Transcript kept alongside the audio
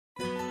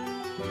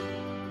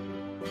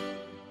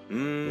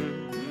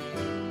Walking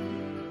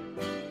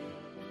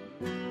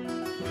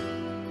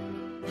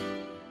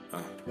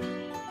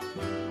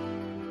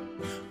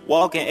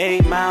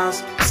 8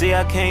 miles, see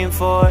I came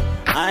for it.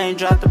 I ain't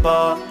dropped the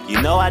ball,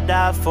 you know I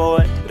died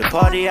for it. The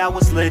party I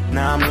was lit,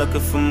 now I'm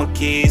looking for my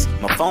keys.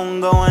 My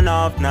phone going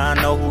off, now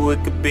I know who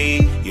it could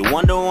be. You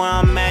wonder where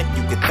I'm at,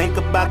 you could think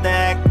about the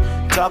act.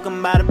 Talking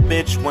about a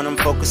bitch when I'm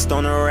focused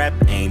on the rap.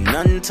 Ain't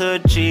nothing to a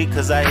G,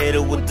 cause I hit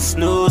it with the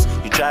snooze.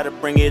 You try to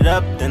bring it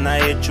up, then I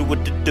hit you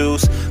with the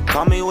deuce.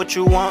 Call me what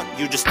you want,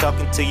 you just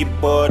talking till you're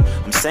bored.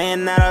 I'm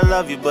saying that I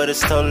love you, but it's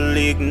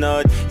totally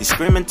ignored. You're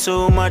screaming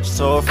too much,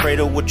 so afraid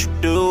of what you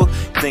do.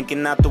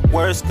 Thinking out the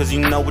worst, cause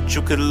you know what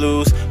you could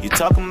lose. You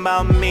talking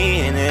about me,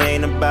 and it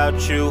ain't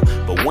about you.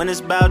 But when it's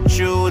about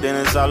you, then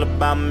it's all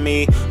about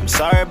me. I'm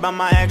sorry about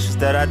my actions,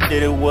 that I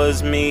did, it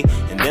was me.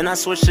 And then I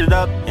switched it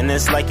up, and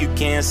it's like you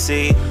can't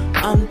see.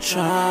 I'm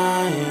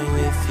trying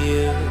with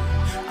you,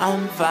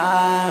 I'm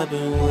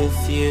vibing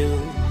with you.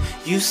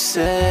 You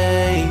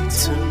say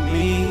to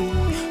me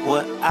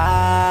what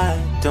I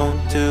don't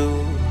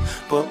do,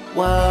 but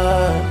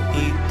what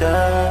he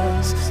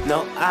does,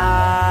 no,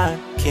 I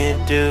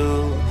can't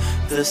do.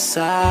 The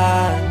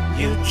side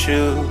you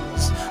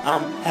choose,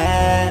 I'm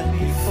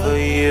happy for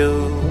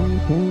you.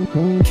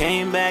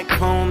 Came back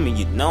home and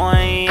you know I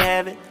ain't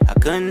have it. I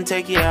couldn't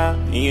take you out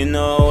and you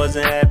know I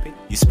wasn't happy.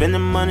 You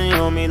spending money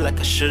on me like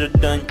I should've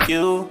done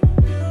you.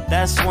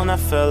 That's when I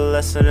felt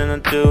lesser than I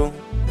do.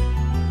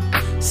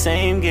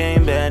 Same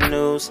game, bad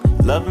news.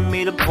 Loving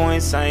me to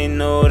points I ain't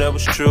know that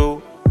was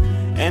true.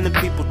 And the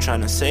people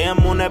tryna say I'm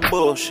on that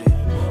bullshit.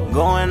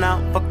 Going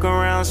out, fuck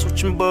around,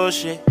 switching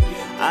bullshit.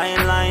 I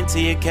ain't lying to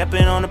you, kept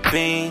it on the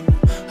beam.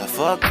 I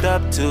fucked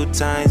up 2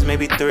 times,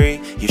 maybe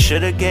 3. You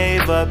should've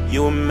gave up,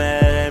 you were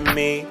mad at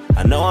me.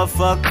 I know I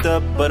fucked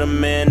up, but a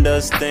man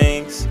does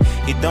things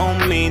he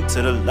don't mean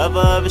to the lover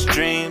of his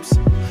dreams.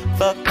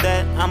 Fuck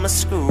that, I'm a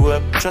screw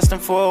up, trusting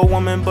for a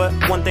woman, but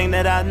one thing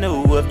that I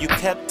knew of, you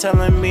kept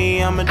telling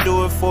me I'ma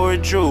do it for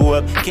it drew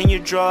up. Can you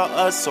draw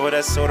us, or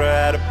that sorta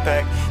out of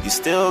pack? You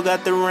still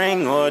got the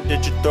ring, or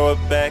did you throw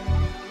it back?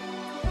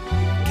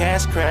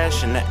 Cash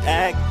crash in the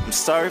act, I'm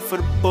sorry for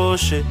the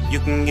bullshit, you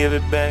can give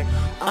it back.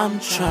 I'm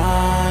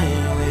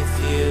trying with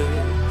you,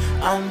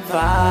 I'm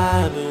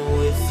vibing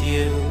with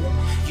you.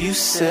 You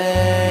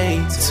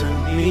say to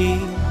me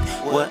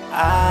what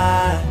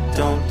I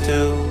don't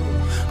do,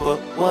 but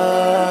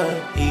what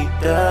he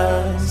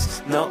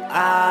does, no,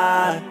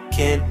 I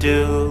can't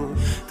do.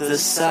 The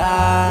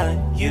side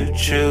you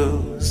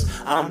choose,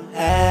 I'm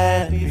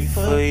happy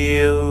for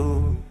you.